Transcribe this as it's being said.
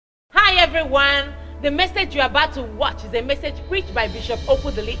everyone. The message you're about to watch is a message preached by Bishop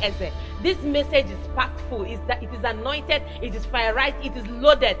Okwudili. This message is packed full. It is anointed, it is fireized, it is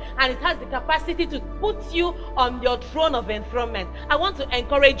loaded, and it has the capacity to put you on your throne of enthronement. I want to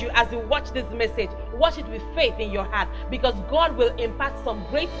encourage you as you watch this message, watch it with faith in your heart, because God will impart some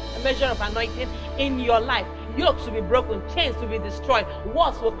great measure of anointing in your life. Yokes will be broken, chains will be destroyed,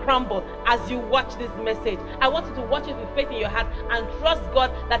 walls will crumble as you watch this message. I want you to watch it with faith in your heart and trust God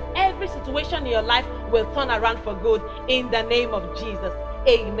that every situation in your life will turn around for good in the name of Jesus.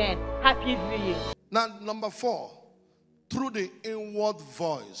 Amen. Happy viewing. Now, number 4, through the inward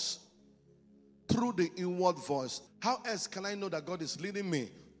voice. Through the inward voice. How else can I know that God is leading me?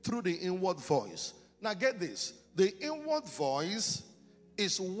 Through the inward voice. Now, get this. The inward voice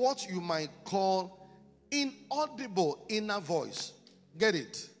is what you might call inaudible inner voice. Get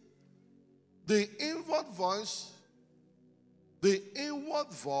it? The inward voice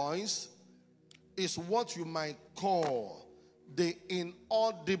is what you might call the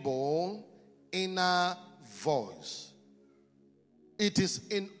inaudible inner voice. It is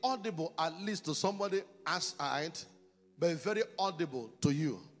inaudible, at least to somebody outside, but very audible to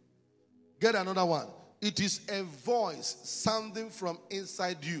you. Get another one. It is a voice sounding from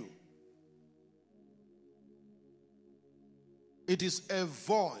inside you. It is a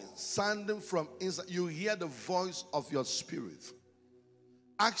voice sounding from inside. You hear the voice of your spirit.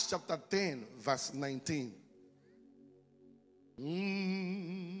 Acts chapter 10, verse 19.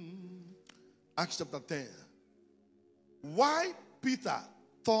 Acts chapter 10. Why Peter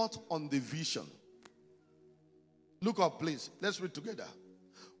thought on the vision. Look up, please. Let's read together.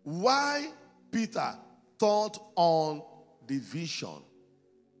 Why Peter thought on the vision.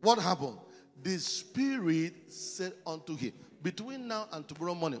 What happened? The Spirit said unto him. Between now and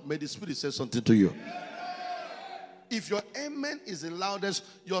tomorrow morning, may the Spirit say something to you. If your amen is the loudest,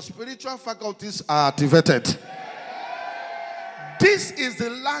 your spiritual faculties are activated. This is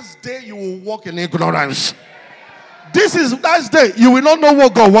the last day you will walk in ignorance. This is the last day you will not know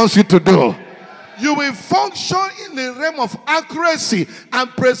what God wants you to do. You will function in the realm of accuracy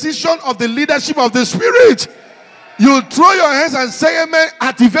and precision of the leadership of the Spirit. You throw your hands and say amen.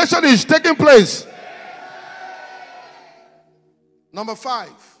 Activation is taking place. Number 5,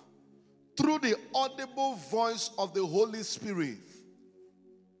 through the audible voice of the Holy Spirit.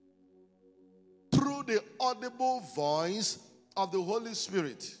 Through the audible voice of the Holy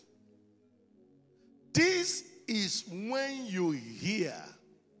Spirit. This is when you hear.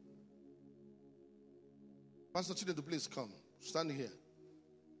 Pastor Chinedu, please come. Stand here.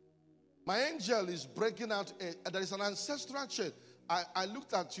 My angel is breaking out. There is an ancestral chain. I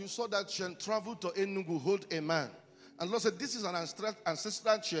looked at you, saw that chain travel to Enugu, hold a man. And Lord said, this is an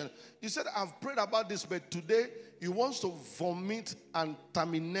ancestral chain. He said, I've prayed about this, but today he wants to vomit and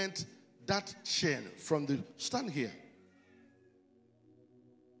terminate that chain from the... Stand here.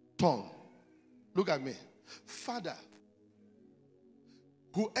 Turn. Look at me. Father,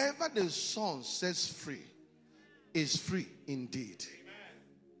 whoever the Son sets free is free indeed.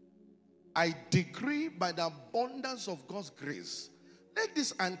 I decree by the abundance of God's grace, let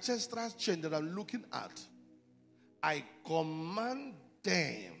this ancestral chain that I'm looking at, I command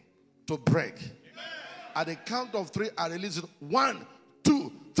them to break. Amen. At the count of 3, I release it. 1,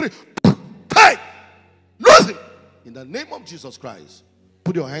 2, 3. Hey! Lose it! In the name of Jesus Christ,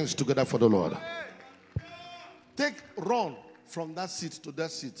 put your hands together for the Lord. Run from that seat to that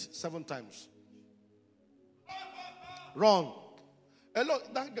seat 7 times. Run. Hello,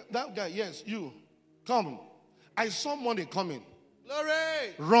 that guy, yes, you. Come. I saw money coming.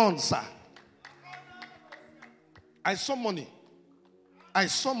 Glory. Run, sir. I saw money. I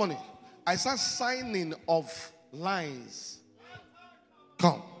saw money. I saw signing of lines.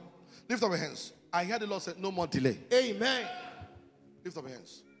 Come. Lift up your hands. I heard the Lord say, no more delay. Amen. Lift up your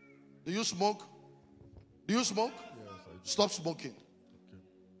hands. Do you smoke? Do you smoke? Yes, I do. Stop smoking. Okay.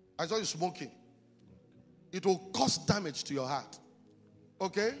 I saw you smoking. It will cause damage to your heart.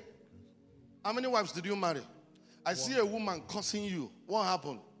 Okay? How many wives did you marry? I see a woman cursing you. What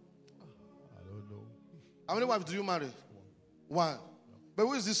happened? I don't know. How many wives did you marry? One. But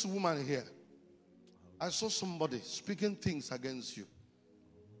who is this woman here? I saw somebody speaking things against you.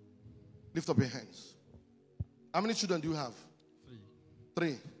 Lift up your hands. How many children do you have?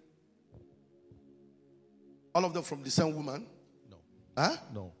 3. All of them from the same woman? No. Huh?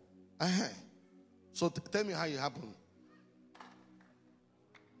 No. Uh-huh. So tell me how it happened.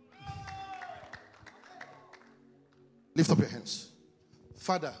 Lift up your hands.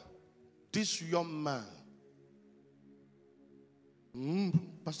 Father, this young man,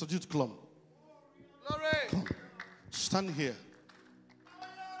 Pastor Jude Clum, come, stand here.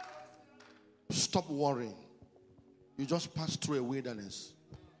 stop worrying. You just pass through a wilderness.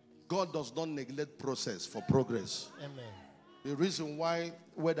 God does not neglect process for progress. Amen. The reason why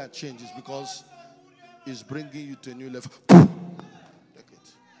weather changes because it's bringing you to a new level. Take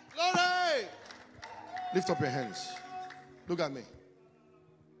it. Glory! Lift up your hands. Look at me.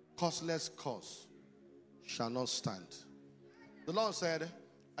 Causeless cause shall not stand. The Lord said,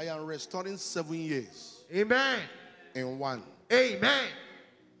 I am restoring 7 years. Amen. In one. Amen.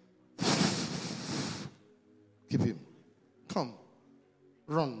 Keep him. Come.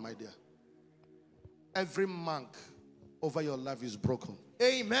 Run, my dear. Every mark over your life is broken.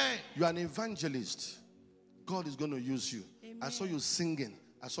 Amen. You are an evangelist. God is going to use you. Amen. I saw you singing.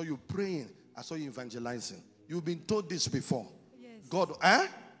 I saw you praying. I saw you evangelizing. You've been told this before. Yes. God, Yes.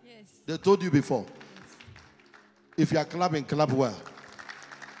 They told you before. Yes. If you are clapping, clap well.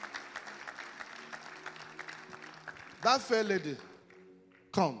 That fair lady,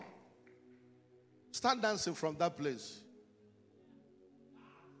 come. Start dancing from that place.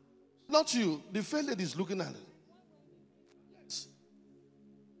 Not you. The fair lady is looking at it. Yes.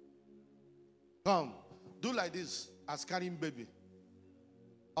 Come. Do like this as carrying baby.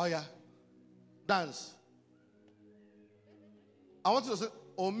 Oh yeah. Dance. I want you to say,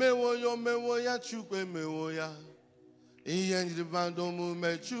 Omewoya, Omewoya, Chukwemewoya.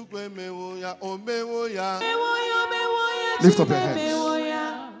 Lift up your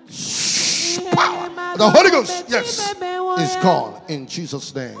hands. Power. The Holy Ghost, yes, is gone in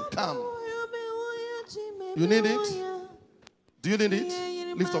Jesus' name. Come. You need it? Do you need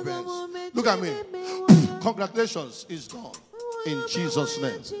it? Lift up your hands. Look at me. Congratulations, is gone in Jesus'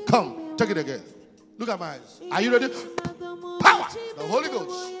 name. Come, take it again. Look at my eyes. Are you ready? Power. The Holy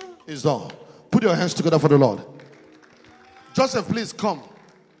Ghost is done. Put your hands together for the Lord. Joseph, please come.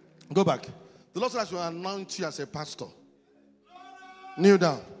 Go back. The Lord says, I will anoint you as a pastor. Kneel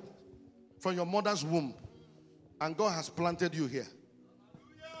down. From your mother's womb. And God has planted you here.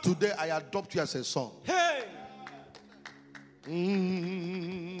 Today, I adopt you as a son. Hey!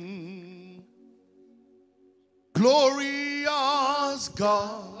 Glorious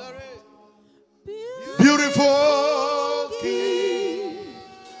God. Beautiful King.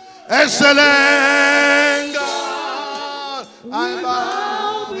 Excellent God. I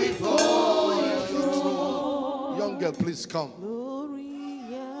bow before your throne. Young girl, please come.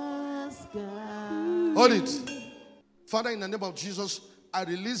 Hold it. Father, in the name of Jesus, I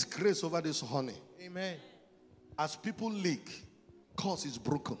release grace over this honey. Amen. As people leak, curse is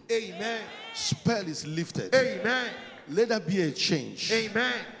broken. Amen. Spell is lifted. Amen. Let there be a change.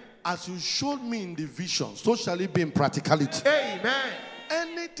 Amen. As you showed me in the vision, so shall it be in practicality. Amen.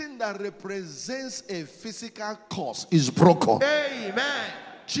 Anything that represents a physical cause is broken. Amen.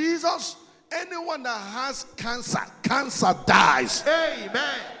 Jesus, anyone that has cancer, cancer dies.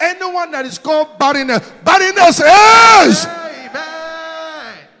 Amen. Anyone that is called barrenness, barrenness is.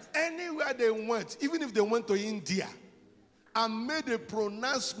 Amen. Anywhere they went, even if they went to India and made a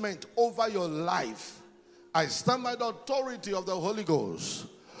pronouncement over your life, I stand by the authority of the Holy Ghost.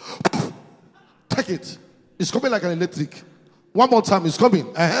 Take it. It's coming like an electric. One more time, it's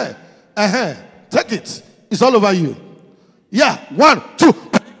coming. Take it. It's all over you. Yeah, 1, 2.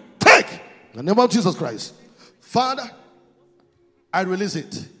 Take. In the name of Jesus Christ. Father, I release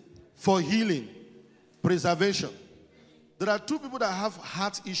it for healing, preservation. There are 2 people that have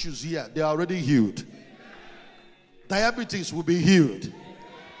heart issues here. They are already healed. Diabetes will be healed.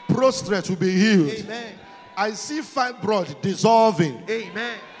 Prostate will be healed. Amen. I see fibroid dissolving.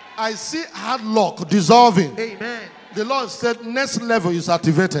 Amen. I see hard lock dissolving. Amen. The Lord said next level is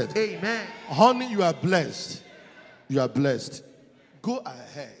activated. Amen. Honey, you are blessed. You are blessed. Go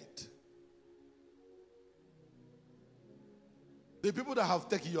ahead. The people that have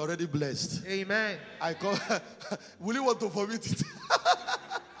taken you are already blessed. Amen. I call. Will you want to vomit it?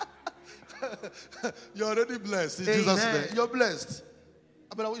 You're already blessed in Jesus' name. You're blessed.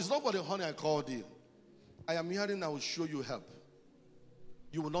 But it's not for the honey I called you. I am hearing I will show you help.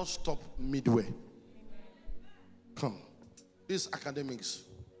 You will not stop midway. Come. This academics.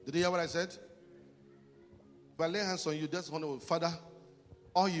 Did you hear what I said? If I lay hands on you, that's honey will, Father,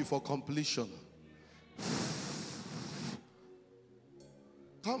 all you for completion.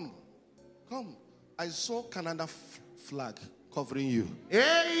 Come. Come. I saw Canada flag covering you.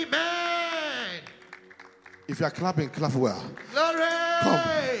 Amen. If you are clapping, clap well. Glory. Come.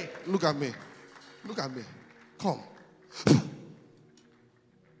 Look at me. Look at me. Come.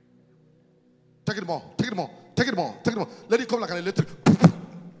 Take it more. Take it more. Take it more. Take it more. Let it come like an electric.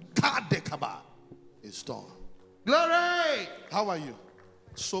 It's done. Glory. How are you?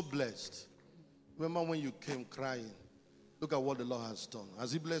 So blessed. Remember when you came crying? Look at what the Lord has done.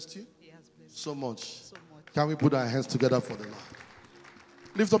 Has He blessed you? He has blessed so much. so much. Can we put our hands together for the Lord?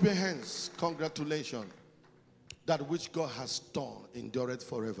 Lift up your hands. Congratulations. That which God has done endureth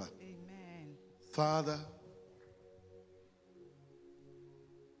forever. Amen. Father,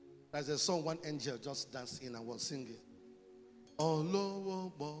 as a song, one angel just danced in and was singing.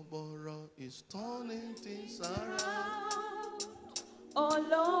 Olowo Boboro is turning things around.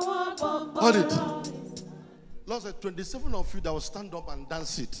 Hold it. Lord said, 27 of you that will stand up and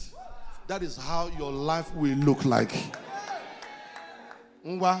dance it. That is how your life will look like.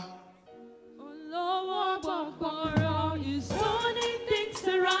 Ngwa. Is turning things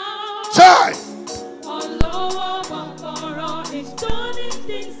around. Chai! Is turning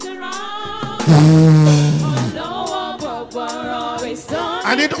things around.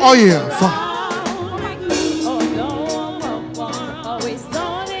 I need oil.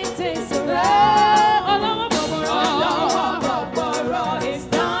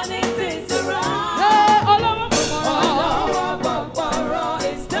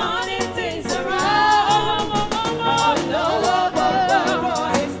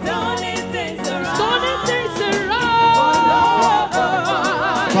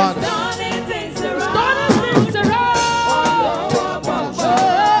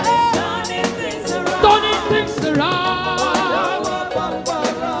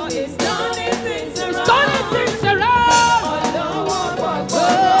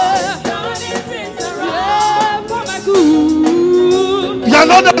 You're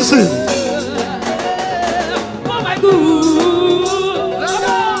not dancing.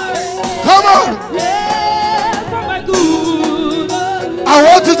 Come on. I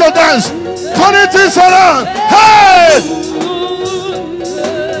want you to dance. Turn it around. Hey!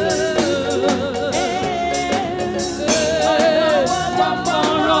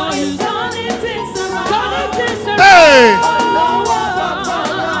 Hey!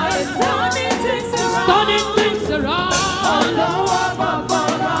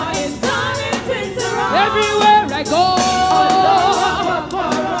 Everywhere I go,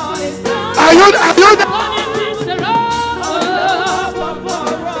 Are you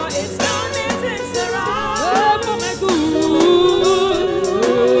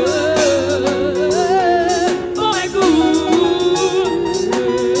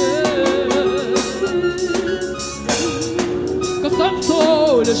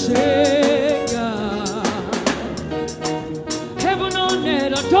heaven on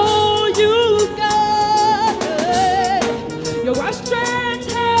earth adore you, God. Your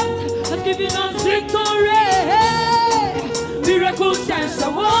outstretched hand has given us victory. Miracles, signs,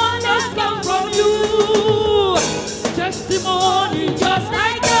 and wonders come from you. Testimony just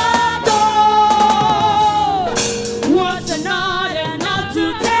like that. What's another not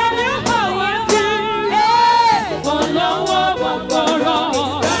to tell you how I feel? Oh, Lord,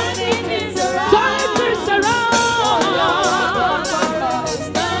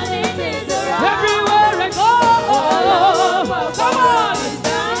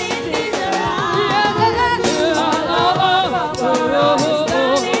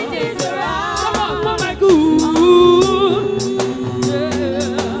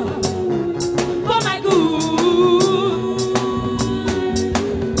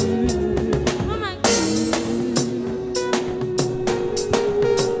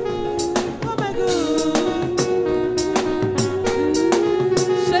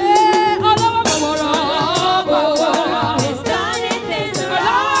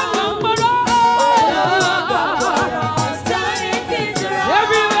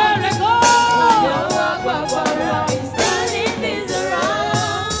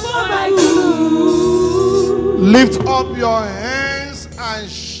 lift up your hands and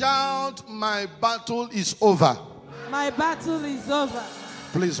shout, my battle is over. My battle is over.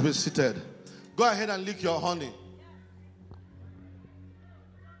 Please be seated. Go ahead and lick your honey.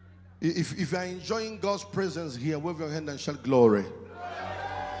 If you are enjoying God's presence here, wave your hand and shout glory.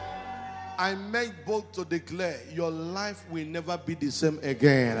 I make bold to declare your life will never be the same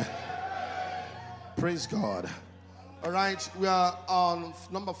again. Praise God. All right, we are on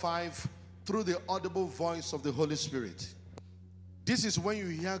number 5, through the audible voice of the Holy Spirit. This is when you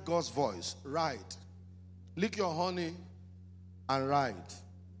hear God's voice. Write. Lick your honey and write.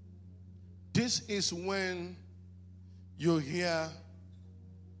 This is when you hear.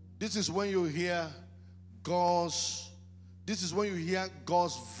 This is when you hear God's. This is when you hear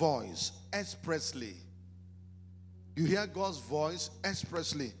God's voice expressly. You hear God's voice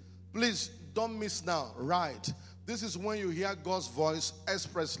expressly. Please don't miss now. Write. This is when you hear God's voice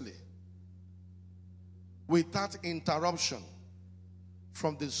expressly, without interruption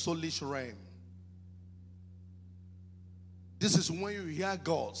from the soulish realm. This is when you hear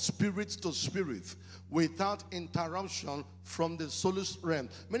God, spirit to spirit, without interruption from the soulless realm.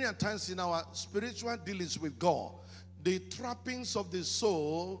 Many times in our spiritual dealings with God, the trappings of the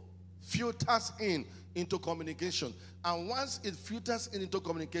soul filters into communication. And once it filters into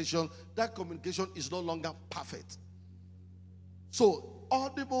communication, that communication is no longer perfect. So,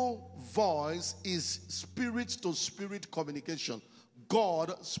 audible voice is spirit to spirit communication.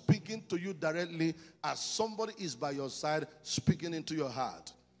 God speaking to you directly as somebody is by your side speaking into your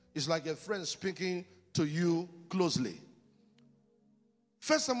heart. It's like a friend speaking to you closely.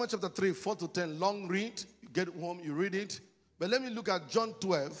 1 Samuel chapter 3, 4 to 10, long read. You get home, you read it. But let me look at John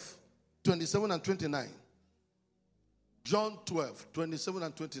 12, 27 and 29. John 12, 27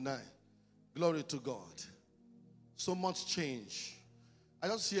 and 29. Glory to God. So much change. I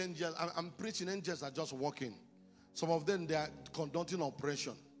just see angels. I'm preaching, angels are just walking. Some of them, they are conducting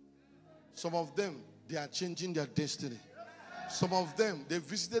operation. Some of them, they are changing their destiny. Some of them, they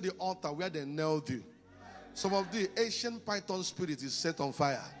visited the altar where they knelt you. Some of the ancient python spirit is set on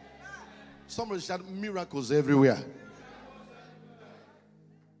fire. Somebody shout miracles everywhere.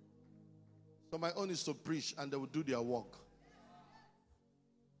 So my own is to preach and they will do their work.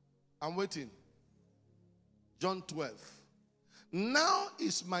 I'm waiting. John 12. Now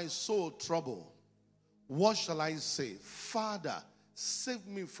is my soul troubled. What shall I say? Father, save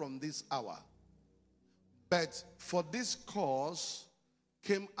me from this hour. But for this cause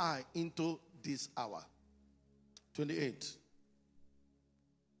came I into this hour. 28.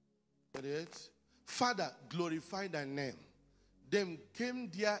 28. Father, glorify thy name. Then came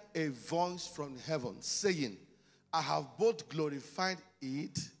there a voice from heaven saying, I have both glorified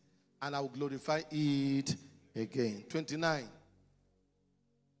it and I will glorify it again. 29.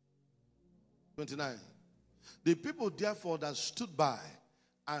 29. The people therefore that stood by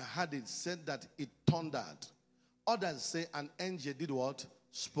and heard it said that it thundered. Others say an angel did what?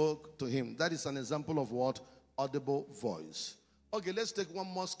 Spoke to him. That is an example of what? Audible voice. Okay, let's take one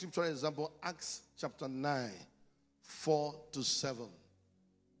more scriptural example. Acts chapter 9, 4 to 7.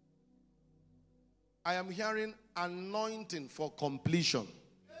 I am hearing anointing for completion.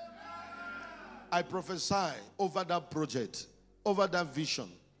 I prophesy over that project, over that vision,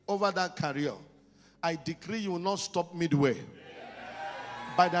 over that career. I decree you will not stop midway.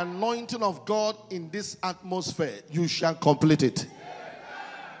 By the anointing of God in this atmosphere, you shall complete it.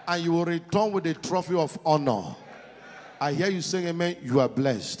 And you will return with a trophy of honor. I hear you saying amen. You are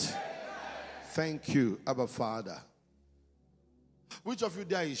blessed. Thank you, Abba Father. Which of you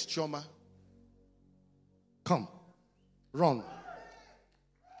there is Choma? Come. Run.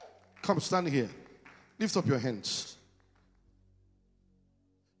 Come, stand here. Lift up your hands.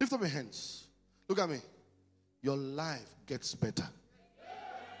 Lift up your hands. Look at me. Your life gets better.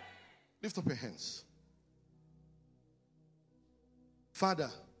 Lift up your hands. Father,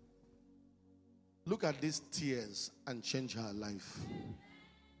 look at these tears and change her life.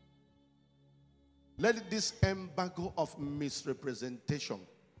 Let this embargo of misrepresentation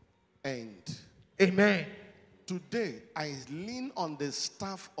end. Amen. Today, I lean on the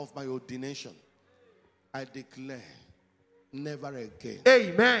staff of my ordination. I declare, never again.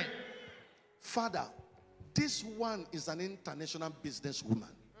 Amen. Father, this one is an international businesswoman.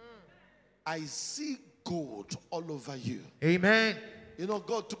 I see gold all over you. Amen. You know,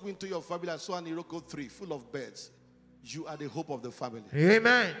 God took me into your family. I saw an Iroko tree full of birds. You are the hope of the family.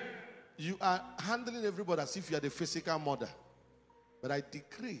 Amen. You are handling everybody as if you are the physical mother. But I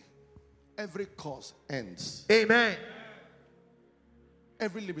decree every cause ends. Amen.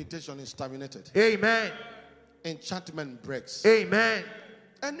 Every limitation is terminated. Amen. Enchantment breaks. Amen.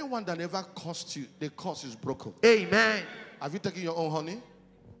 Anyone that ever cursed you, the curse is broken. Amen. Have you taken your own honey?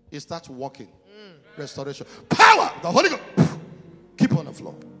 It starts walking. Restoration. Power! The Holy Ghost. Keep on the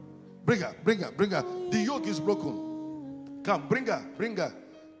floor. Bring her, bring her, bring her. The yoke is broken. Come, bring her, bring her.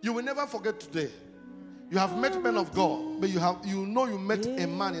 You will never forget today. You have met men of God, but you know you met a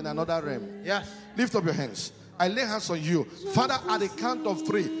man in another realm. Yes. Lift up your hands. I lay hands on you. Father, at the count of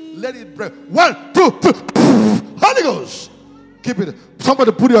 3, let it break. 1, 2, 3. Holy Ghost. Keep it.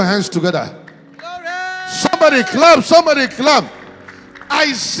 Somebody put your hands together. Glory. Somebody clap. Somebody clap.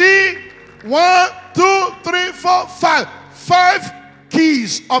 I see 1, 2, 3, 4, 5. 5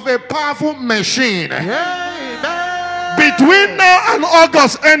 keys of a powerful machine. Amen. Between now and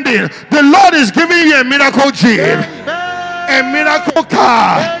August ending, the Lord is giving you a miracle jeep. A miracle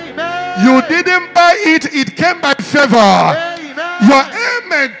car. Amen. You didn't buy it, it came by favor. Amen. Your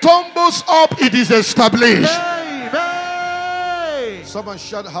amen tumbles up, it is established. Amen. Someone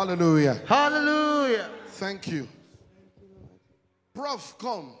shout hallelujah.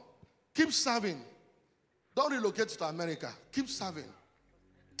 Don't relocate to America. Keep serving.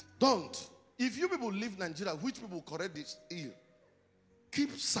 Don't. If you people leave Nigeria, which people correct this ill?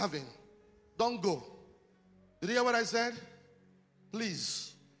 Keep serving. Don't go. Did you hear what I said?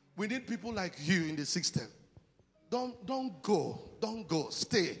 Please. We need people like you in the system. Don't go. Don't go.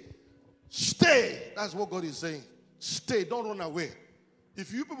 Stay. Stay. That's what God is saying. Stay. Don't run away.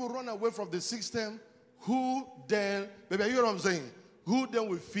 If you people run away from the system, who then, baby, you know what I'm saying? Who then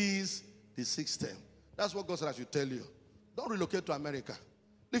will feed the system? That's what God said I should tell you. Don't relocate to America.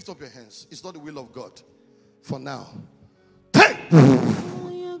 Lift up your hands. It's not the will of God. For now. Take.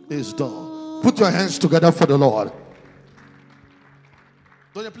 It's done. Put your hands together for the Lord.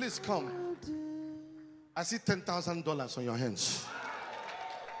 Don't you please come? I see $10,000 on your hands.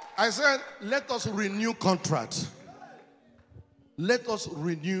 I said, let us renew contract. Let us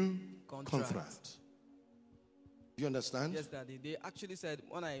renew contract. Do you understand? Yes, Daddy. They actually said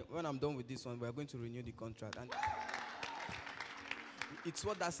when I'm done with this one, we're going to renew the contract. And it's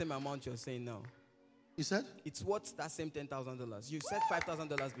what that same amount you're saying now. You said? It's what that same $10,000. You said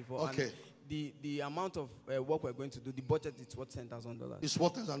 $5,000 before. Okay. And the amount of work we're going to do, the budget is what $10,000. It's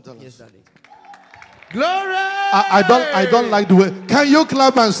what $10,000. Yes, Daddy. Glory. I don't like the way. Can you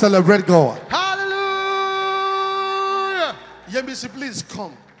clap and celebrate God? Hallelujah. Yemisi, please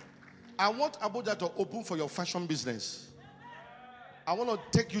come. I want Abuja to open for your fashion business. I want to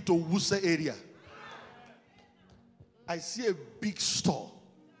take you to Wuse area. I see a big store.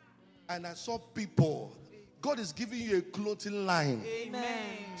 And I saw people. God is giving you a clothing line.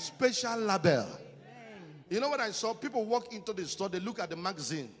 Amen. Special label. You know what I saw? People walk into the store, they look at the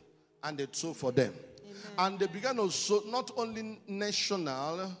magazine, and they sew for them. Amen. And they began to sew not only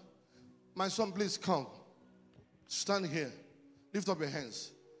national. My son, please come. Stand here. Lift up your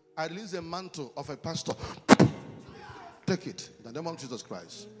hands. I release a mantle of a pastor. Take it. In the name of Jesus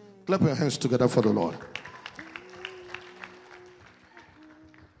Christ. Amen. Clap your hands together for the Lord.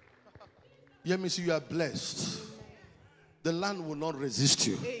 Hear me, see, you are blessed. The land will not resist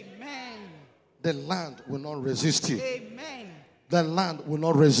you. Amen. The land will not resist you. Amen. The land will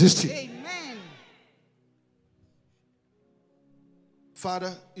not resist you. Amen.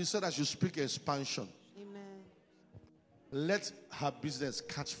 Father, you said I should speak expansion. Amen. Let her business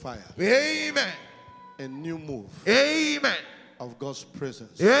catch fire. Amen. A new move. Amen. Of God's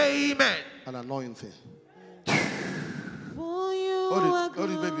presence. Amen. An anointing. For you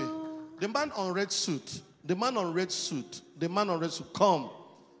Hold it, baby. The man on red suit. The man on red suit. The man on red suit. Come.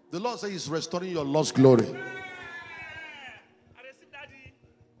 The Lord says He's restoring your lost glory. I receive Daddy.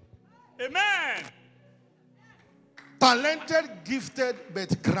 Amen. Talented, gifted,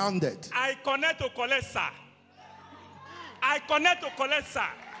 but grounded. I connect to collect, sir. I connect to collect, sir.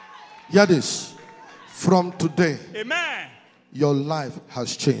 Hear this. From today, Amen. your life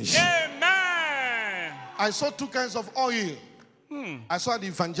has changed. Amen. I saw two kinds of oil. I saw the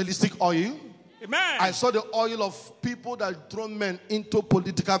evangelistic oil. Amen. I saw the oil of people that throw men into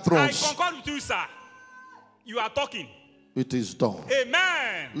political thrones. I concur with you, sir. You are talking. It is done.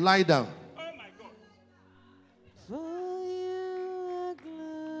 Amen. Lie down. Oh my God. For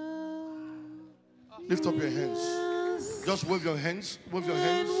you Lift up your hands. Just wave your hands. Wave your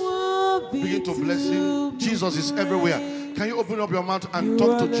hands. worthy Begin to bless Him. Jesus is everywhere. Can you open up your mouth and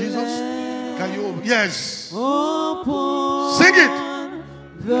talk to Jesus? Can you? Yes. upon Sing it.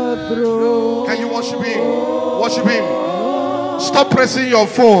 the throne. Can you worship Him? Worship Him. Stop pressing your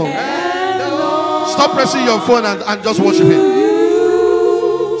phone. Stop pressing your phone and just worship Him.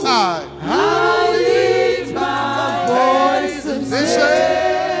 I lift my voice and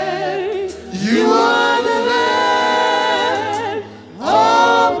say, you are the Lamb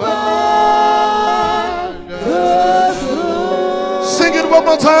upon the throne. Sing it one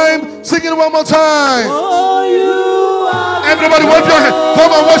more time. Sing it one more time. Oh, you are Everybody wave your hand.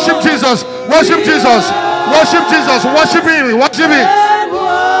 Come on, worship Jesus. Worship Jesus. Worship Jesus. Worship Him. Worship Him. and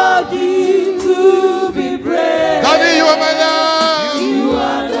worthy to be praised. Daddy, you are my love. You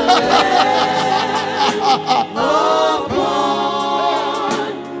are the Lamb upon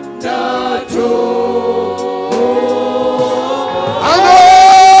the throne.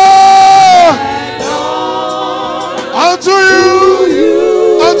 Unto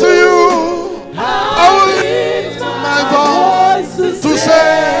you, unto you, I will lift my voice to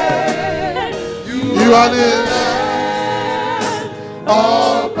say, you are the Lamb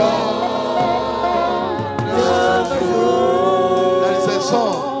of God. That is a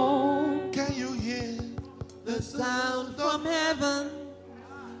song. Can you hear The sound from heaven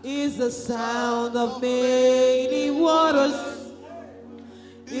is the sound of many waters,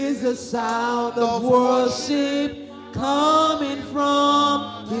 is the sound of worship coming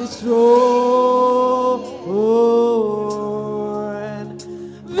from His throne. Oh, and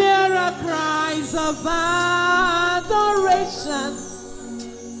there are cries of adoration.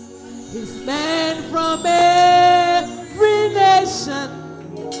 His men from every nation,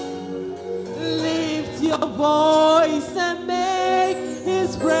 lift your voice and make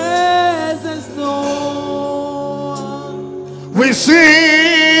his presence known. We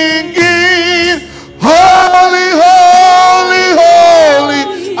sing it, holy, holy,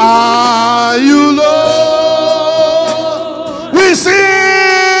 holy are you, Lord. We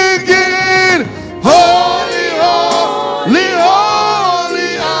sing it, holy, holy,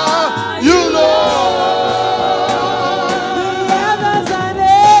 holy are you, Lord. The others and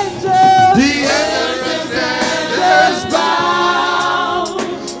angels, The angels angels bow.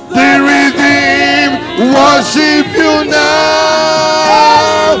 the redeemed worship you now.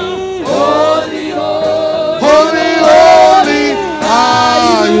 Holy, holy, Holy, holy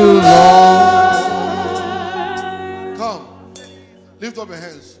are you, Lord. Come, lift up your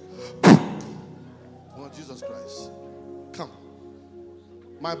hands. Oh, Jesus Christ. Come.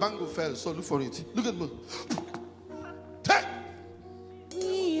 My bangle fell, so look for it. Look at me. Take.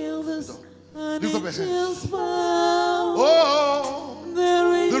 the others and Lift up your hands. angels bow. Oh,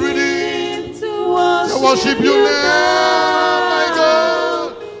 The the redeemed to I worship you now, my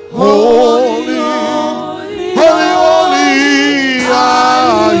God. Holy, Holy, holy, holy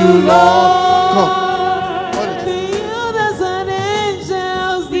are you, Lord. Come. Hold it. the others and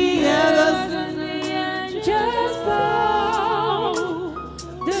angels, the others and angels bow.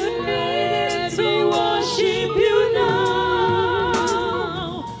 The need to worship you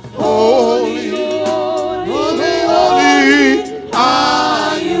now. Holy, holy, holy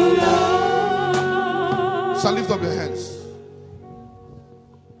are you. So lift up your hands.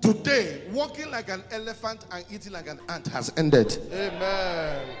 Today, walking like an elephant and eating like an ant has ended.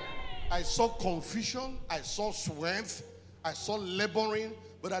 Amen. I saw confusion, I saw strength, I saw laboring,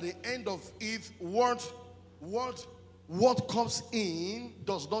 but at the end of it, what comes in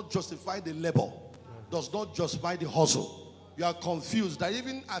does not justify the labor, does not justify the hustle. You are confused. That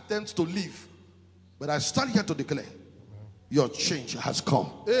even attempts to leave. But I stand here to declare, your change has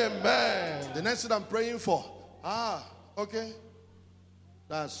come. Amen. The next thing I'm praying for, okay,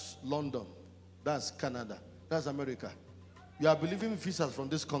 that's London, that's Canada, that's America. You are believing visas from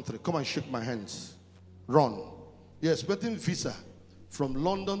this country. Come and shake my hands. Run. You're expecting visa from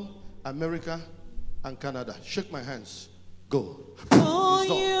London, America, and Canada. Shake my hands. Go. For It's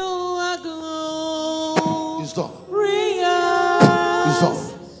done. you are glorious. It's done. It's It's done.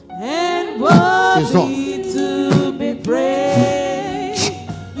 and It's done. worthy to be praised.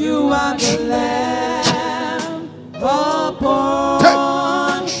 You are the Lamb upon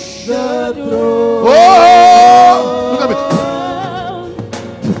the throne. Oh! Look at me.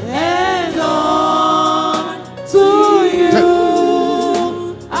 And on to you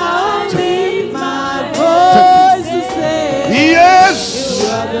I lift my voice to say, Yes. you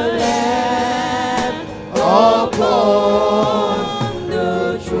are the Lamb upon the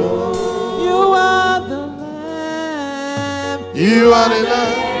throne. You are the Lamb. You are the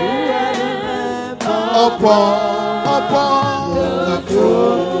Lamb You are the Lamb upon the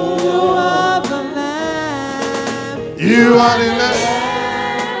throne. You are the Lamb. You are the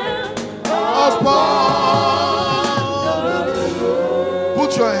Lamb upon the throne.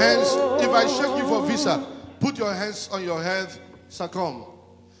 Put your hands. If I shake you for visa, put your hands on your head. Succumb.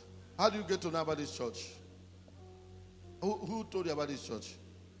 How do you get to know about this church? Who told you about this church?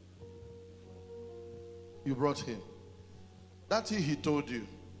 You brought him. That thing he told you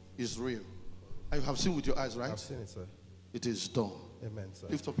is real. And you have seen with your eyes, right? I've seen it, sir. It is done. Amen, sir.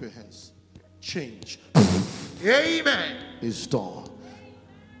 Lift up your hands. Change Amen. is done.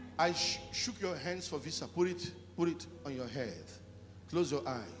 I shook your hands for visa. Put it on your head. Close your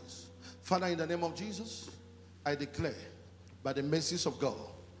eyes. Father, in the name of Jesus, I declare by the mercies of God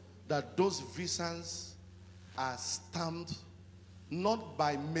that those visas are stamped not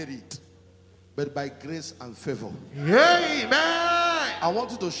by merit, but by grace and favor. Amen. I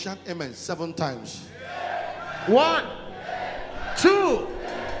want you to shout amen 7 times. 1, 2,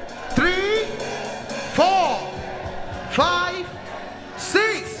 3, 4, 5,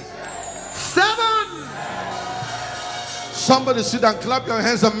 6, 7. Somebody sit and clap your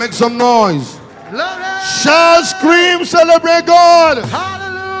hands and make some noise. Glory. Shout, scream, celebrate God.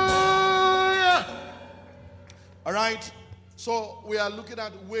 Hallelujah. All right. So we are looking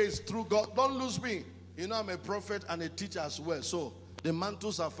at ways through God. Don't lose me. You know, I'm a prophet and a teacher as well. So the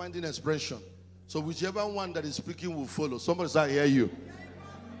mantles are finding expression. So whichever one that is speaking will follow. Somebody say, I hear you.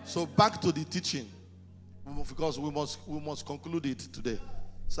 So back to the teaching, because we must conclude it today.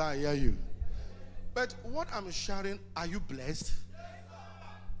 So I hear you. But what I'm sharing, are you blessed?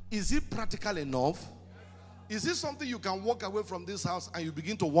 Is it practical enough? Is this something you can walk away from this house and you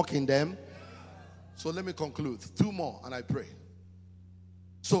begin to walk in them? So let me conclude. 2 more and I pray.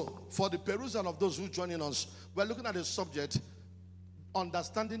 So for the perusal of those who joining us, we're looking at the subject,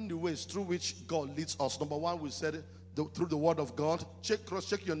 understanding the ways through which God leads us. Number 1, we said through the word of God.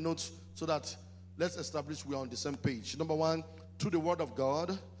 Cross-check your notes so that let's establish we're on the same page. Number 1, through the word of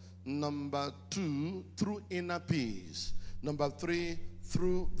God. Number 2, through inner peace. Number 3,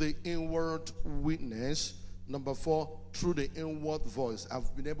 through the inward witness. Number 4, through the inward voice.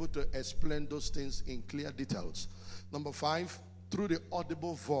 I've been able to explain those things in clear details. Number 5, through the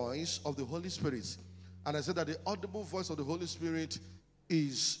audible voice of the Holy Spirit. And I said that the audible voice of the Holy Spirit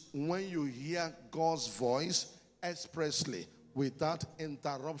is when you hear God's voice expressly without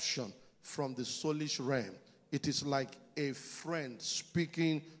interruption from the soulish realm. It is like a friend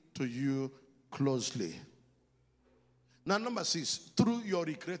speaking to you closely. Now, number 6, through your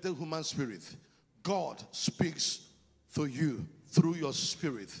recreated human spirit, God speaks to you through your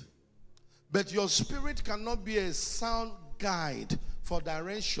spirit. But your spirit cannot be a sound guide for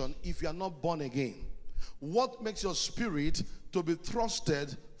direction if you are not born again. What makes your spirit to be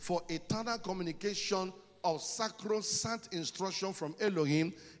trusted for eternal communication of sacrosanct instruction from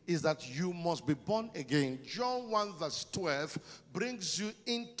Elohim is that you must be born again. John 1 verse 12 brings you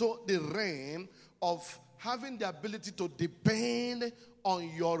into the realm of having the ability to depend on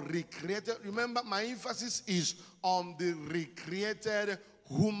your recreated. Remember, my emphasis is on the recreated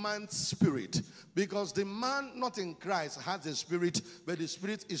human spirit, because the man not in Christ has a spirit, but the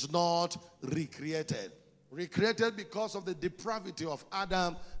spirit is not recreated. Recreated because of the depravity of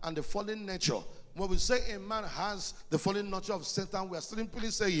Adam and the fallen nature. When we say a man has the fallen nature of Satan, we are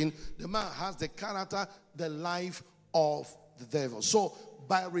simply saying the man has the character, the life of the devil. So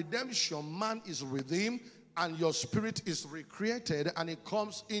by redemption, man is redeemed and your spirit is recreated, and it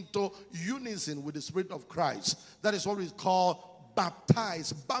comes into unison with the Spirit of Christ. That is what we call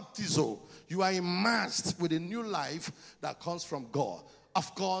baptized, baptizo. You are immersed with a new life that comes from God.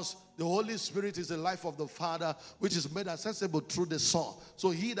 Of course, the Holy Spirit is the life of the Father, which is made accessible through the Son. So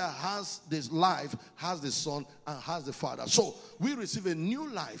he that has this life has the Son and has the Father. So we receive a new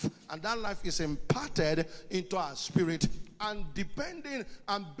life, and that life is imparted into our spirit. And depending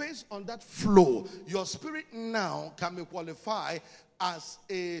and based on that flow, your spirit now can be qualified as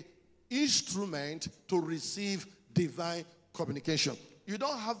an instrument to receive divine communication. You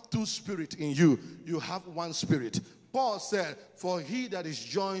don't have 2 spirits in you. You have 1 spirit. Paul said, for he that is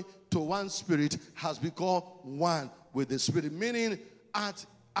joined to 1 spirit has become one with the Spirit. Meaning at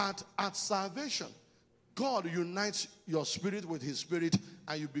salvation, God unites your spirit with his spirit,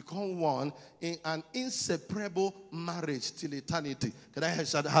 and you become one in an inseparable marriage till eternity. Can I hear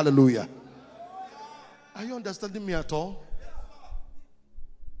that? Hallelujah. Are you understanding me at all?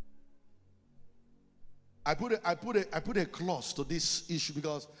 I put a clause to this issue,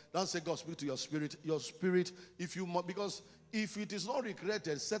 because don't say God speak to your spirit. Your spirit, because if it is not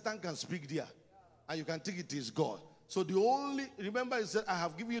recreated, Satan can speak there, and you can think it is God. So remember he said, I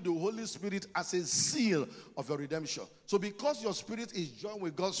have given you the Holy Spirit as a seal of your redemption. So because your spirit is joined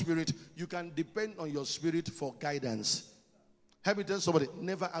with God's spirit, you can depend on your spirit for guidance. Help me tell somebody,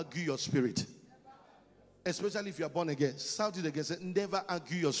 never argue your spirit. Especially if you are born again. Shout it again, say, never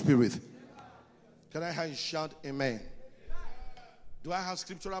argue your spirit. Can I hear you shout amen? Do I have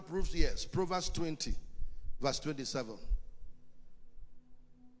scriptural proofs? Yes. Proverbs 20, verse 27.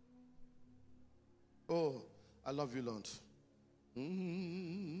 Oh, I love you, Lord.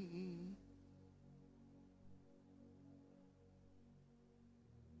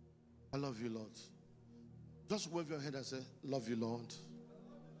 I love you, Lord. Just wave your hand and say, love you, Lord.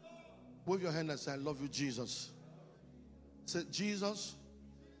 Wave your hand and say, I love you, Jesus. Say, Jesus,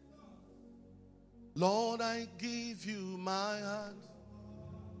 Lord, I give you my heart.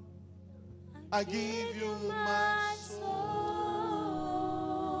 I give you my soul.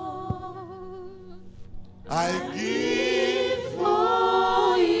 I give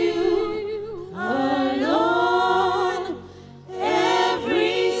for you alone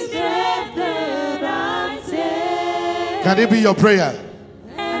every step that I take. Can it be your prayer?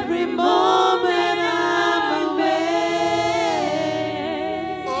 Every moment I'm away.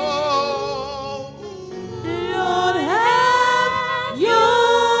 Oh, Lord, have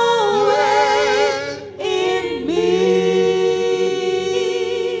your way in me.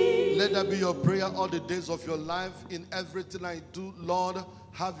 let that be your prayer all the days of your life. In everything I do, Lord,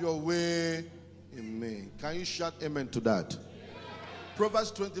 have your way in me. Can you shout amen to that? Proverbs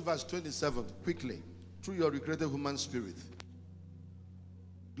 20 verse 27, quickly. Through your recreated human spirit.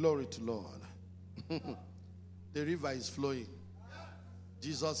 Glory to Lord. The river is flowing.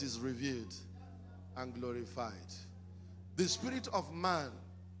 Jesus is revealed and glorified. The spirit of man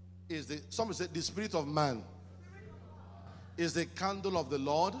is somebody said, the spirit of man is the candle of the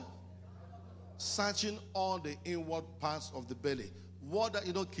Lord, searching all the inward parts of the belly. What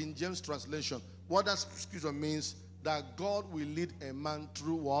that, King James translation, what that scripture means, that God will lead a man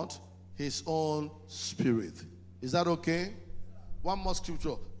through what? His own spirit. Is that okay? One more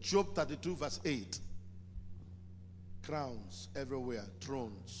scripture, Job 32 verse 8. Crowns everywhere,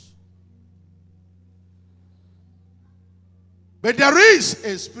 thrones. But there is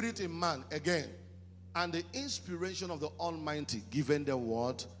a spirit in man again, and the inspiration of the Almighty given them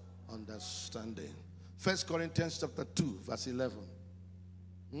what? Understanding. 1 Corinthians chapter 2 verse 11.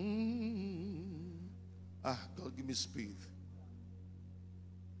 God give me speed.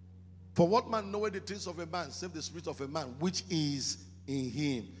 For what man knoweth the things of a man, save the spirit of a man which is in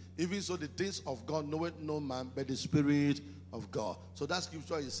him? Even so, the things of God knoweth no man but the Spirit of God. So that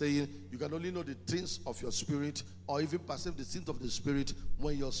scripture is saying you can only know the things of your spirit, or even perceive the things of the Spirit,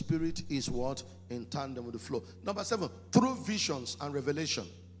 when your spirit is what? In tandem with the flow. Number 7, through visions and revelation.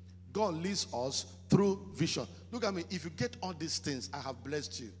 God leads us through vision. Look at me. If you get all these things, I have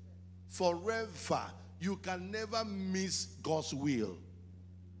blessed you. Forever, you can never miss God's will.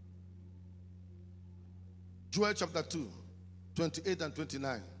 Joel chapter 2, 28 and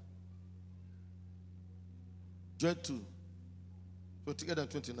 29. Joel 2, 28 and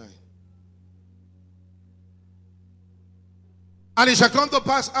 29. And it shall come to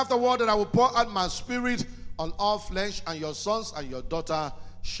pass afterward that I will pour out my spirit on all flesh, and your sons and your daughter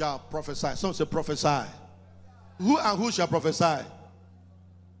shall prophesy. Some say prophesy. Who and who shall prophesy?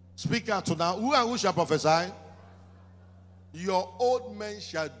 Speak out to now. Who and who shall prophesy? Your old men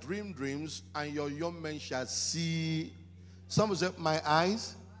shall dream dreams, and your young men shall see. Some say, my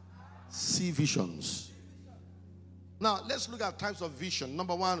eyes see visions. Now, let's look at types of vision.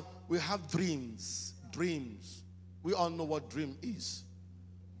 Number 1, we have dreams. Dreams. We all know what dream is.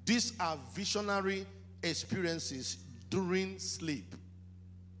 These are visionary experiences during sleep.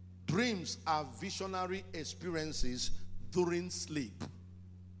 Dreams are visionary experiences during sleep.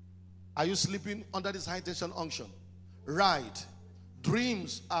 Are you sleeping under this high tension unction? Right.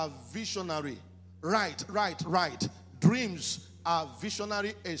 Dreams are visionary. Right. Dreams are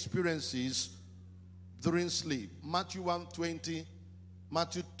visionary experiences during sleep. Matthew 1:20,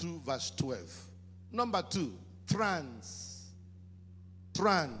 Matthew 2 verse 12. Number 2, trance.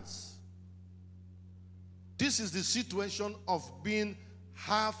 Trance. This is the situation of being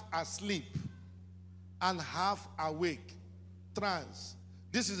half asleep and half awake. Trance.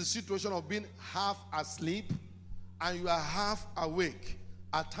 This is the situation of being half asleep and you are half awake.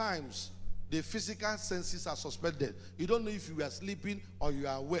 At times, the physical senses are suspended. You don't know if you were sleeping or you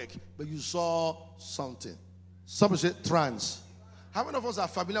are awake, but you saw something. Somebody say trance. How many of us are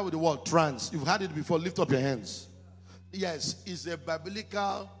familiar with the word trance? You've heard it before. Lift up your hands. Yes, it's a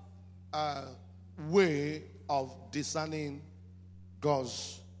biblical way of discerning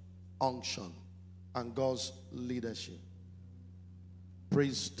God's unction and God's leadership.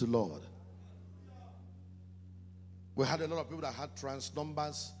 Praise the Lord. We had a lot of people that had trance.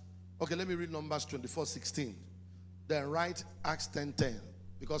 Numbers. Okay, let me read Numbers 24:16. Then write Acts 10:10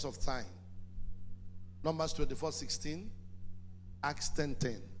 because of time. Numbers 24:16, Acts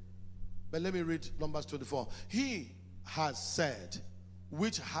 10:10. But let me read Numbers 24. He has said,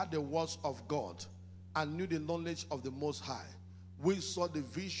 which had the words of God and knew the knowledge of the Most High, which saw the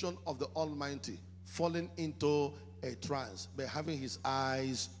vision of the Almighty, falling into a trance, but having his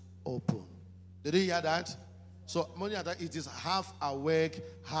eyes open. Did you hear that? So, it is half awake,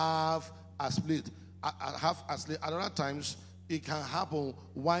 half asleep. Half asleep. At other times, it can happen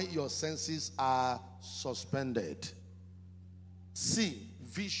while your senses are suspended. C,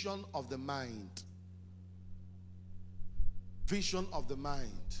 vision of the mind. Vision of the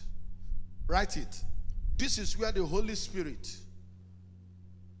mind. Write it. This is where the Holy Spirit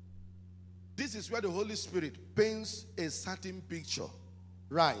paints a certain picture.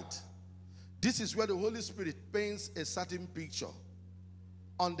 Right. This is where the Holy Spirit paints a certain picture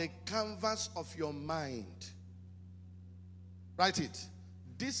on the canvas of your mind. Write it.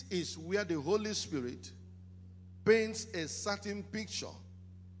 This is where the Holy Spirit paints a certain picture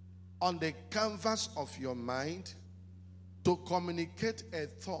on the canvas of your mind to communicate a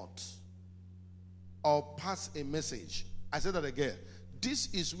thought or pass a message. I said that again.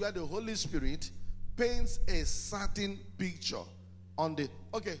 This is where the Holy Spirit paints a certain picture on the...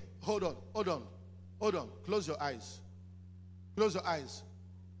 Okay, hold on. Close your eyes. Close your eyes.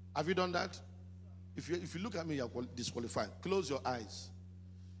 Have you done that? If you look at me, you're disqualified. Close your eyes.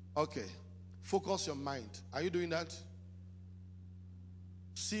 Okay. Focus your mind. Are you doing that?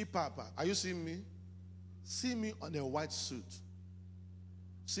 See Papa. Are you seeing me? See me on a white suit.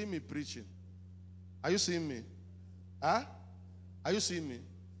 See me preaching. Are you seeing me? Huh? Are you seeing me?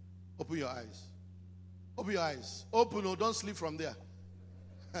 Open your eyes. Open your eyes. Open, oh, don't sleep from there.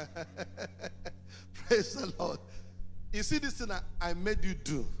 Praise the Lord. You see this thing I made you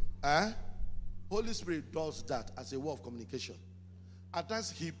do? Huh? Holy Spirit does that as a way of communication. At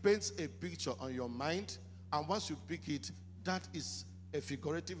times, he paints a picture on your mind, and once you pick it, that is a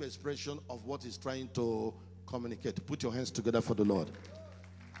figurative expression of what he's trying to communicate. Put your hands together for the Lord.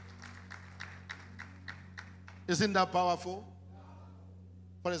 Isn't that powerful?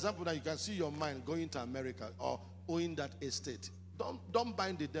 For example, now you can see your mind going to America or owning that estate. Don't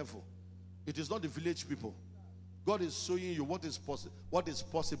bind the devil. It is not the village people. God is showing you what is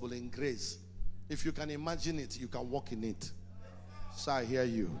possible in grace. If you can imagine it, you can walk in it. So I hear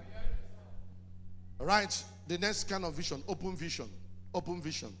you. All right. The next kind of vision, open vision. Open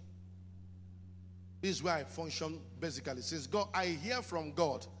vision. This is where I function basically. It says, God, I hear from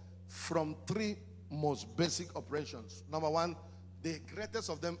God from three most basic operations. Number one, the greatest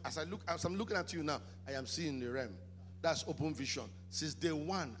of them, as I'm looking at you now, I am seeing the realm. That's open vision. Since day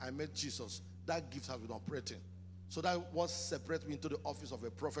one I met Jesus, that gift has been operating. So that was separate me into the office of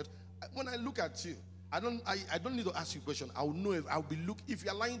a prophet. When I look at you, I don't need to ask you a question. I will know if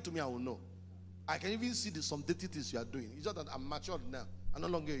you're lying to me, I will know. I can even see some dirty things you are doing. It's just that I'm matured now. I'm no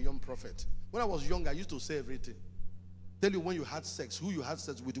longer a young prophet. When I was young, I used to say everything. Tell you when you had sex, who you had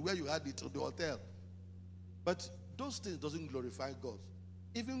sex with, where you had it, to the hotel. But those things doesn't glorify God.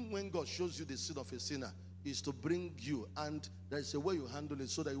 Even when God shows you the sin of a sinner, is to bring you, and there is a way you handle it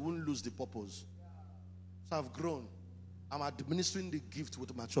so that you won't lose the purpose. So I've grown. I'm administering the gift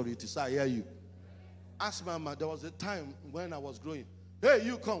with maturity. So I hear you. Ask Mama, there was a time when I was growing. Hey,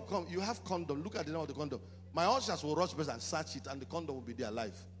 you come. You have condom. Look at the name of the condom. My ushers will rush best and search it, and the condom will be there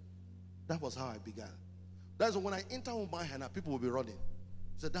alive. That was how I began. That's when I enter my hand, people will be running.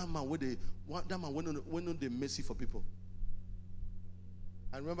 So that man went on the mercy for people.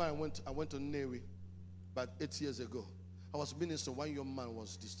 I remember I went to Newi about 8 years ago. I was ministering. One young man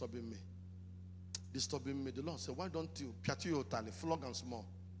was disturbing me. The Lord said, why don't you flog and small?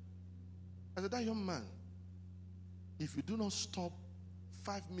 I said, that young man, if you do not stop,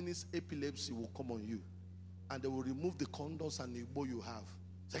 5 minutes epilepsy will come on you, and they will remove the condoms and the bow you have.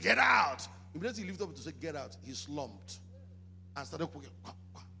 Say, get out. Immediately he lifted up to say, get out. He slumped and started cooking.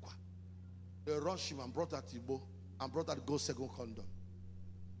 They rushed him and brought out Igbo and brought out Go second condom.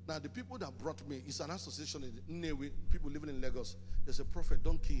 Now the people that brought me, it's an association in Newi, people living in Lagos. They say, prophet,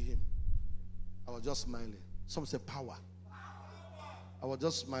 don't kill him. I was just smiling. Some say power. I was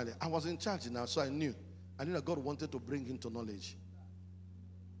just smiling. I was in charge now, so I knew that God wanted to bring him to knowledge.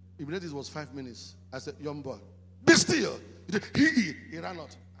 Immediately it was 5 minutes. I said, young boy, be still. He ran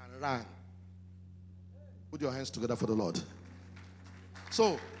out and ran. Put your hands together for the Lord.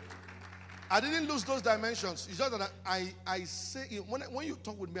 So I didn't lose those dimensions. It's just that I say, when you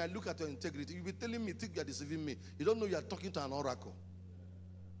talk with me, I look at your integrity. You'll be telling me, think you're deceiving me. You don't know you're talking to an oracle.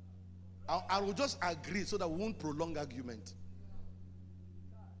 I will just agree so that we won't prolong argument.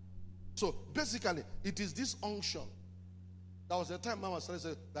 So basically, it is this unction. There was a time Mama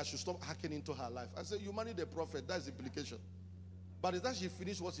said that she should stop hacking into her life. I said, you married a prophet. That's the implication. By the time she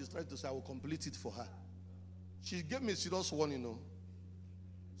finished what she's trying to say, I will complete it for her. She gave me a serious warning,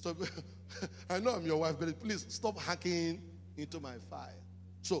 So I know I'm your wife, but please stop hacking into my file.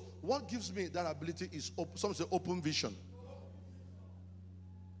 So what gives me that ability is some say open vision.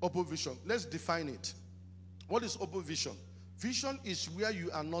 Open vision. Let's define it. What is open vision? Vision is where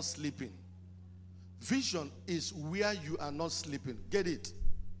you are not sleeping. Vision is where you are not sleeping. Get it?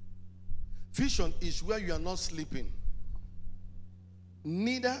 Vision is where you are not sleeping.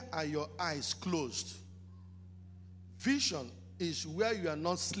 Neither are your eyes closed. Vision is where you are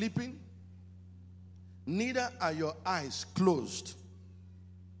not sleeping. Neither are your eyes closed.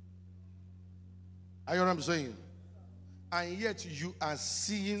 Are you know what I'm saying? And yet you are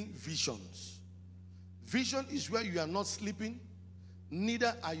seeing visions. Vision is where you are not sleeping.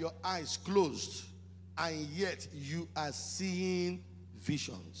 Neither are your eyes closed. And yet you are seeing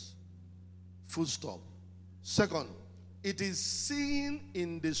visions. Full stop. Second, it is seeing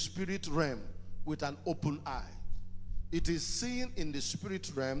in the spirit realm with an open eye. It is seeing in the spirit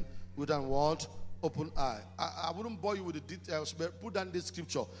realm with an what? Open eye. I wouldn't bore you with the details, but put down this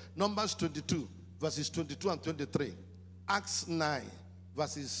scripture. Numbers 22, verses 22 and 23. Acts 9,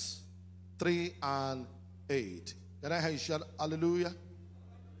 verses 3 and 8. Can I hear you shout hallelujah?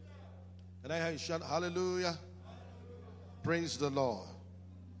 Can I hear you shout hallelujah? Hallelujah. Praise the Lord.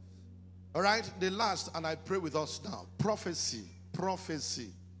 Hallelujah. Praise the Lord. Hallelujah. Hallelujah. Hallelujah. Hallelujah. Hallelujah. Hallelujah. Hallelujah. Hallelujah. Hallelujah. Hallelujah. Hallelujah. Hallelujah. Hallelujah. Hallelujah. Praise the Lord. All right, the last, and I pray with us now. Prophecy, prophecy,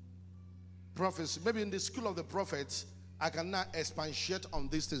 prophecy. Maybe in the school of the prophets, I can now expatiate on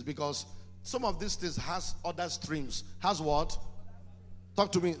these things because some of these things has other streams. Has what?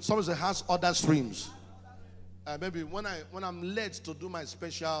 Talk to me. Some say has other streams. Maybe when I'm led to do my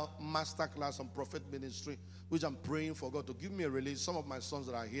special master class on prophet ministry, which I'm praying for God to give me a release. Some of my sons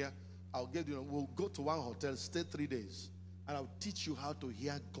that are here, I'll get we'll go to one hotel, stay 3 days. And I'll teach you how to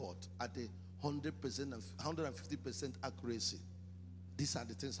hear God at a 100% and 150% accuracy. These are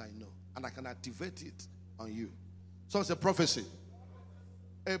the things I know. And I can activate it on you. So it's a prophecy.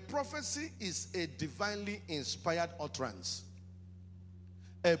 A prophecy is a divinely inspired utterance.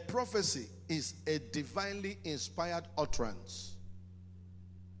 A prophecy is a divinely inspired utterance.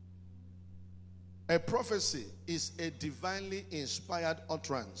 A prophecy is a divinely inspired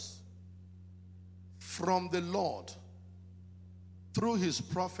utterance from the Lord through his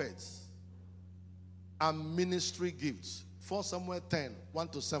prophets and ministry gifts. 1 Samuel 10,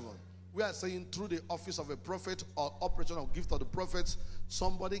 1-7. We are saying through the office of a prophet or operation of gift of the prophets,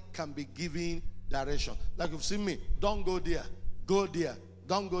 somebody can be giving direction. Like you've seen me, don't go there, go there,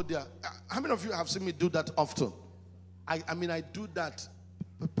 don't go there. How many of you have seen me do that often? I mean, I do that.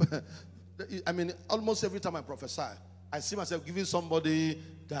 I mean, almost every time I prophesy, I see myself giving somebody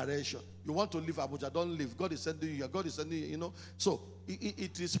direction. You want to leave Abuja, don't leave. God is sending you here. God is sending you, you know. So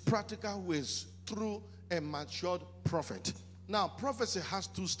it is practical ways through a matured prophet. Now, prophecy has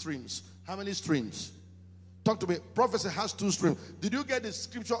 2 streams. How many streams? Talk to me. Prophecy has 2 streams. Did you get the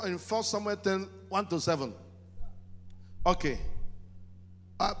scripture in 1 Samuel 10, 1-7? Okay.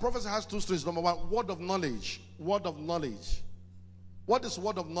 Prophecy has 2 streams. Number 1, word of knowledge. Word of knowledge. What is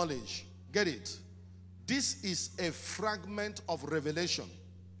word of knowledge? Get it? This is a fragment of revelation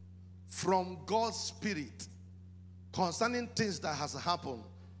from God's Spirit concerning things that has happened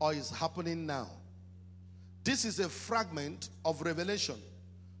or is happening now. This is a fragment of revelation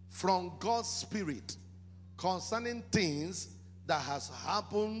from God's Spirit concerning things that has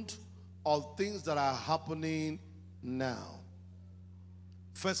happened or things that are happening now.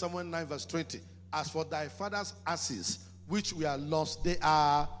 1 Samuel 9 verse 20. As for thy father's asses, which were lost, they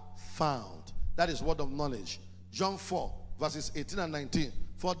are found. That is word of knowledge. John 4 verses 18 and 19.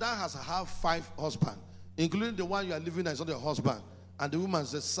 For thou hast had 5 husbands, including the one you are living as not your husband. And the woman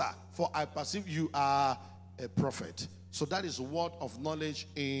says, sir, for I perceive you are a prophet. So that is word of knowledge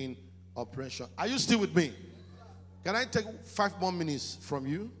in operation. Are you still with me? Can I take 5 more minutes from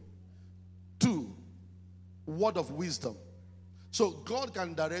you? 2, word of wisdom. So God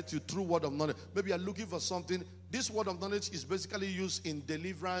can direct you through word of knowledge. Maybe you're looking for something. This word of knowledge is basically used in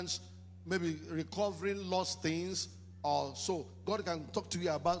deliverance, maybe recovering lost things. Or so God can talk to you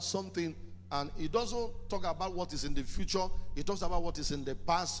about something, and He doesn't talk about what is in the future. He talks about what is in the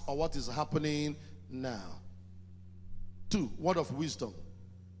past or what is happening now. 2, word of wisdom.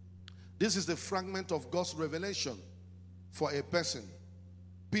 This is the fragment of God's revelation for a person,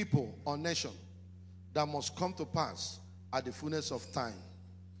 people, or nation that must come to pass at the fullness of time.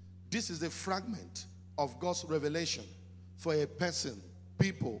 This is the fragment of God's revelation for a person,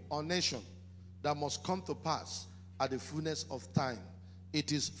 people, or nation that must come to pass at the fullness of time.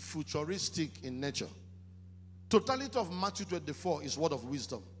 It is futuristic in nature. Totality of Matthew 24 is word of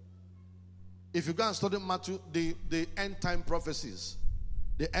wisdom. If you go and study Matthew, the end time prophecies,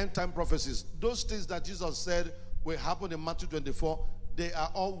 those things that Jesus said will happen in Matthew 24, they are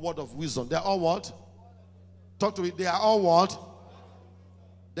all word of wisdom. They are all what? Talk to me. They are all what?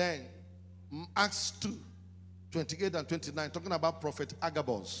 Then Acts 2, 28 and 29, talking about Prophet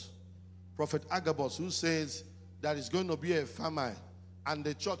Agabus. Prophet Agabus, who says there is going to be a famine, and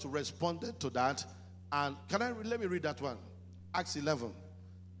the church responded to that. And let me read that one. Acts 11,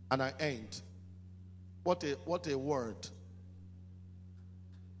 and I end. What a word.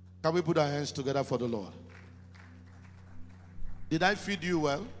 Can we put our hands together for the Lord? Did I feed you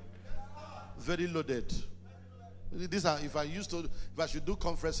well? Very loaded. These are, if I should do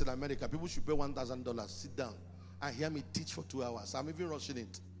conference in America, people should pay $1,000. Sit down and hear me teach for 2 hours. I'm even rushing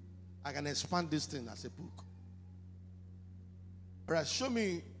it. I can expand this thing as a book. All right, show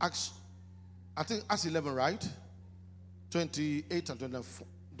me Acts. I think Acts 11, right? 28 and 24.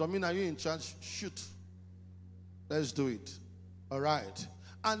 Domina, are you in charge? Shoot. Let's do it. All right.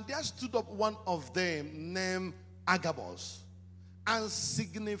 And there stood up one of them named Agabus, and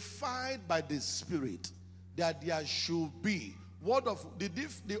signified by the Spirit that there should be word of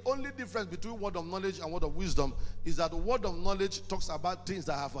the only difference between word of knowledge and word of wisdom is that the word of knowledge talks about things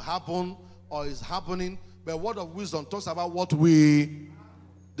that have happened or is happening, but word of wisdom talks about what we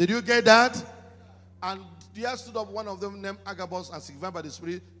did. You get that? And there stood up one of them named Agabus and signified by the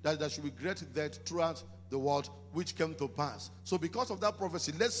Spirit that there should be great death throughout the world, which came to pass. So because of that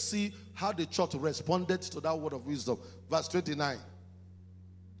prophecy, let's see how the church responded to that word of wisdom. Verse 29.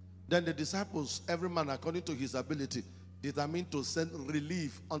 Then the disciples, every man according to his ability, determined to send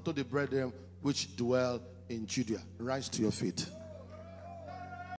relief unto the brethren which dwell in Judea. Rise to your feet.